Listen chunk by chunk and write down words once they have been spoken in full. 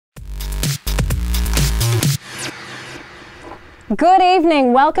Good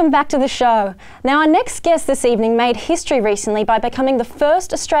evening, welcome back to the show. Now our next guest this evening made history recently by becoming the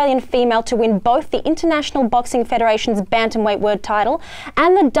first Australian female to win both the International Boxing Federation's Bantamweight World title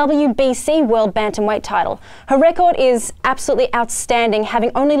and the WBC World Bantamweight title. Her record is absolutely outstanding,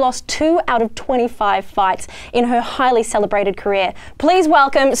 having only lost 2 out of 25 fights in her highly celebrated career. Please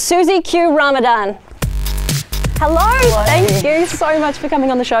welcome Susie Q Ramadan. Hello, thank you so much for coming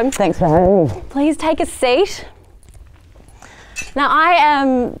on the show. Thanks for having me. Please take a seat. Now, I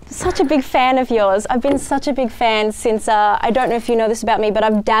am such a big fan of yours. I've been such a big fan since, I don't know if you know this about me, but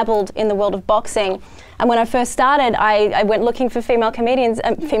I've dabbled in the world of boxing. And when I first started, I went looking for female boxers,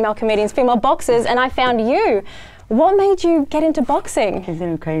 and I found you. What made you get into boxing? It's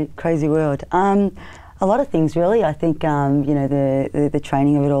been a crazy world. A lot of things, really. I think, you know, the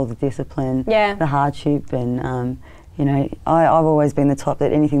training of it all, the discipline, the hardship, and you know, I've always been the type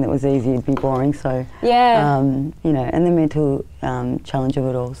that anything that was easy would be boring. So you know, and the mental challenge of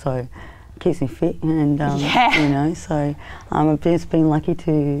it all. So it keeps me fit, and you know, so I've just been lucky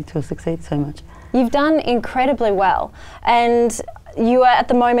to have succeeded so much. You've done incredibly well, and you are at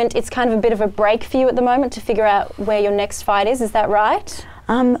the moment. It's kind of a bit of a break for you at the moment to figure out where your next fight is. Is that right?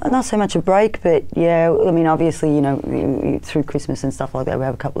 Not so much a break, but yeah, I mean, obviously, you know, through Christmas and stuff like that, we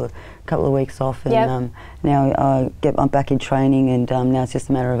have a couple of weeks off, and now I'm back in training, and now it's just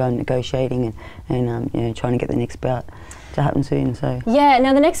a matter of negotiating and you know, trying to get the next bout to happen soon. So yeah,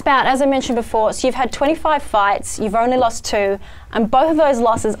 now the next bout, as I mentioned before, so you've had 25 fights, you've only lost 2, and both of those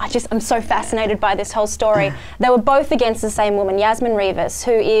losses, I'm so fascinated by this whole story. They were both against the same woman, Jayamanne Rivas,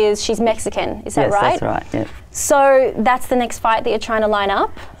 she's Mexican, is that right? Yes, that's right, yeah. So that's the next fight that you're trying to line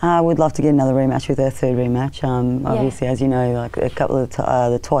up? I would love to get another rematch with her, third rematch. Obviously, as you know, like a couple of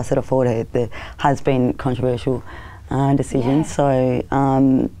the twice that I fought her, there has been controversial decisions. So,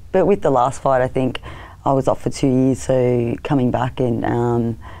 but with the last fight, I think I was off for 2 years, so coming back,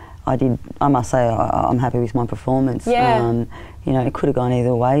 and I must say I'm happy with my performance. Yeah. You know, it could have gone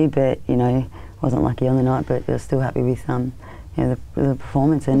either way, but you know, wasn't lucky on the night, but I was still happy with you know, the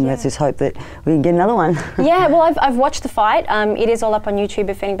performance, and let's just hope that we can get another one. Yeah, well, I've watched the fight. It is all up on YouTube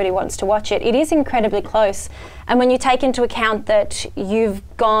if anybody wants to watch it. It is incredibly close, and when you take into account that you've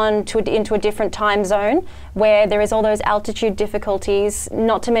gone into a different time zone where there is all those altitude difficulties,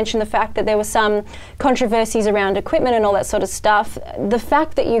 not to mention the fact that there were some controversies around equipment and all that sort of stuff, the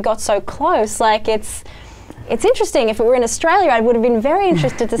fact that you got so close, like it's interesting. If it were in Australia, I would have been very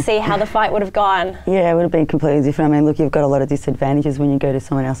interested to see how the fight would have gone. Yeah, it would have been completely different. I mean, look, you've got a lot of disadvantages when you go to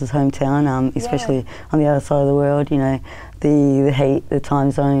someone else's hometown, especially on the other side of the world. You know, the heat, the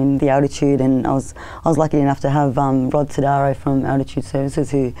time zone, the altitude, and I was lucky enough to have Rod Tadaro from Altitude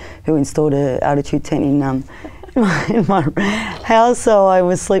Services who installed an altitude tent in my house, so I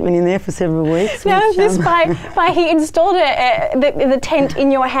was sleeping in there for several weeks. Now, by he installed the tent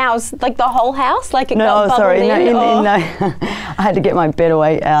in your house, like the whole house, like it got bubbled in? No, I had to get my bed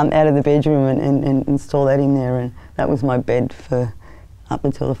away out of the bedroom and install that in there, and that was my bed for up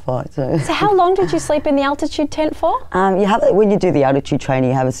until the fight. So how long did you sleep in the altitude tent for? When you do the altitude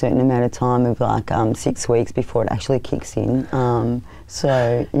training, you have a certain amount of time of like 6 weeks before it actually kicks in.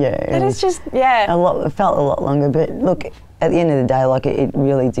 So yeah, it felt a lot longer. But look, at the end of the day, like it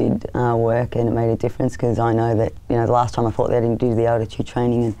really did work, and it made a difference, because I know that, you know, the last time I fought, they didn't do the altitude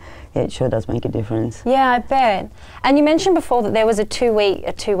training, and yeah, it sure does make a difference. Yeah, I bet. And you mentioned before that there was a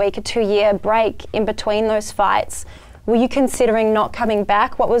 2-year break in between those fights. Were you considering not coming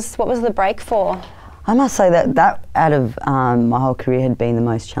back? What was the break for? I must say that out of my whole career had been the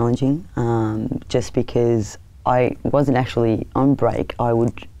most challenging, just because I wasn't actually on break.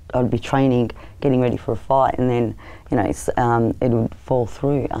 I'd be training, getting ready for a fight, and then, you know, it would fall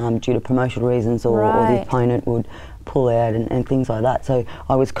through due to promotional reasons, or the opponent would pull out and things like that. So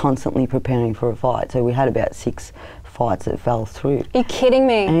I was constantly preparing for a fight. So we had about 6 fights that fell through. Are you kidding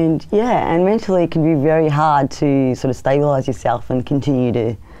me? And yeah, and mentally it can be very hard to sort of stabilise yourself and continue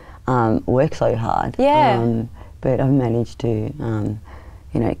to work so hard. Yeah. But I've managed to,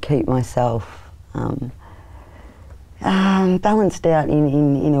 you know, keep myself balanced out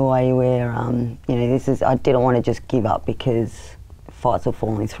in a way where, you know, I didn't want to just give up because fights are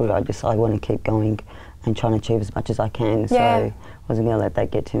falling through. I want to keep going and trying to achieve as much as I can. So I wasn't going to let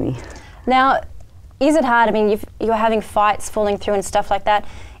that get to me. Now, is it hard? I mean, you're having fights falling through and stuff like that.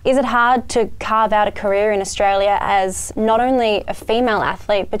 Is it hard to carve out a career in Australia as not only a female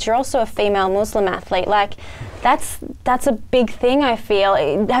athlete, but you're also a female Muslim athlete? Like, that's a big thing, I feel.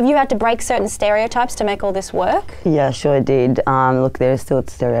 Have you had to break certain stereotypes to make all this work? Yeah, sure did. Look, there are still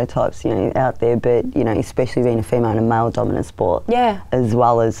stereotypes, out there, but, especially being a female in a male-dominant sport, as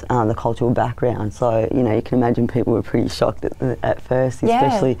well as the cultural background. So, you can imagine people were pretty shocked at first,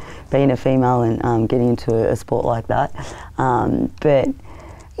 especially being a female and getting into a sport like that. But,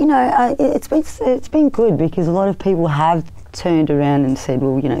 it's been good because a lot of people have turned around and said,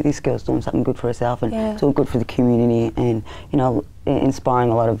 well, this girl's doing something good for herself, and it's all good for the community, and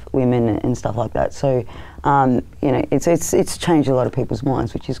inspiring a lot of women and stuff like that. So it's changed a lot of people's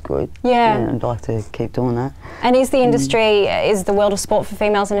minds, which is good. And I'd like to keep doing that. And is the industry, is the world of sport for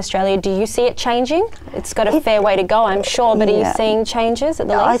females in Australia, do you see it changing? It's got a fair way to go, I'm sure, but are you seeing changes at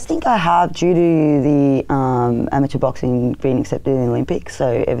the least? I think I have, due to the amateur boxing being accepted in the Olympics.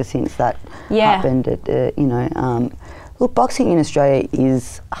 So ever since that happened, look, boxing in Australia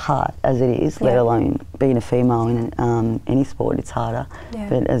is hard as it is, let alone being a female in any sport. It's harder,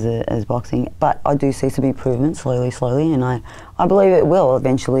 but as boxing. But I do see some improvement slowly, and I believe it will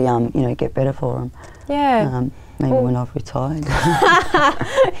eventually, get better for them. Maybe when I've retired.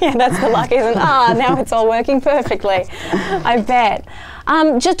 Yeah, that's the luck, isn't it? Now it's all working perfectly. I bet.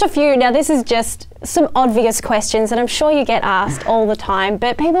 Just a few. Now, this is just some obvious questions that I'm sure you get asked all the time,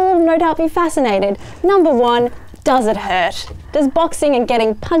 but people will no doubt be fascinated. Number one, does it hurt? Does boxing and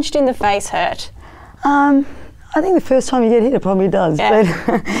getting punched in the face hurt? I think the first time you get hit, it probably does. But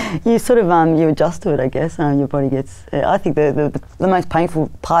you sort of you adjust to it, I guess. Your body gets. I think the most painful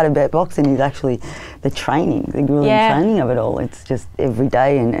part about boxing is actually the training, the grueling training of it all. It's just every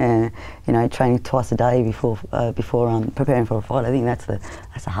day, and training twice a day before preparing for a fight. I think that's the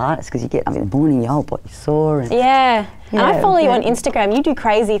hardest, because you get up in the morning, your whole body's sore. And, and I follow you on Instagram. You do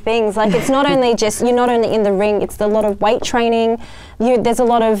crazy things. Like, it's not only you're not only in the ring. It's a lot of weight training. There's a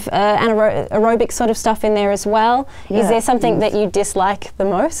lot of aerobic sort of stuff in there as well. Is there something that you dislike the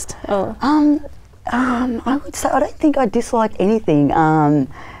most? I would say I don't think I dislike anything.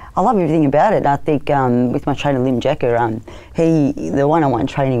 I love everything about it. I think with my trainer Lim Jecker, the one-on-one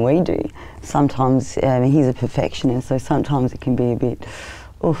training we do, sometimes he's a perfectionist, so sometimes it can be a bit.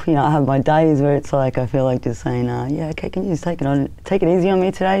 I have my days where it's like I feel like just saying, okay, can you just take it easy on me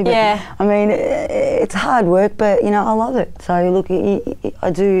today? But, I mean, it's hard work, but I love it. So look,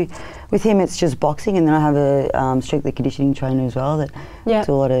 I do. With him, it's just boxing, and then I have a strictly conditioning trainer as well that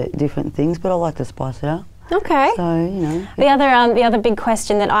do a lot of different things. But I like to spice it up. Okay. So the other big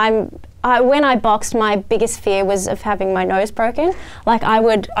question that when I boxed, my biggest fear was of having my nose broken. Like,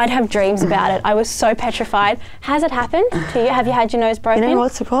 I'd have dreams about it. I was so petrified. Has it happened to you? Have you had your nose broken? You know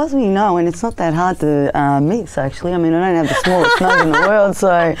what, surprisingly, no, and it's not that hard to miss, actually. I mean, I don't have the smallest nose in the world,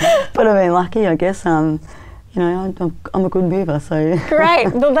 so, but I've been lucky, I guess. I'm a good mover, so.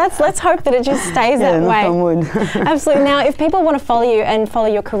 Great. Well, let's hope that it just stays that way. Knock on wood. Absolutely. Now, if people want to follow you and follow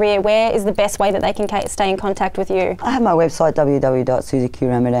your career, where is the best way that they can stay in contact with you? I have my website,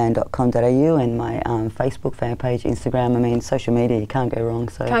 www.susieqramadan.com.au, and my Facebook fan page, Instagram. I mean, social media, you can't go wrong.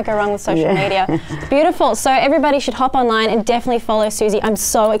 So. Can't go wrong with social media. Beautiful. So everybody should hop online and definitely follow Susie. I'm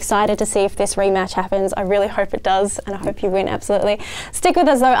so excited to see if this rematch happens. I really hope it does, and I hope you win, absolutely. Stick with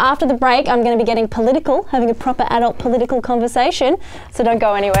us, though. After the break, I'm going to be getting political, having a proper adult political conversation, so don't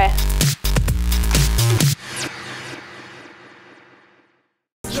go anywhere.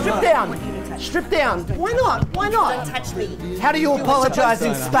 Strip down! Strip down! Why not? Why not? Don't touch me. How do you apologise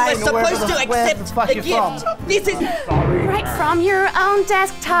in Spain You're or supposed to wherever the accept fuck a you're gift. from? This is... Right from your own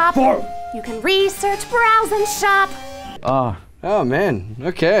desktop, you can research, browse and shop. Oh man,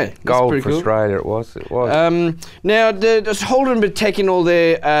 okay. Gold for cool. Australia it was. Now, Holden been taking all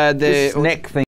their this neck thing.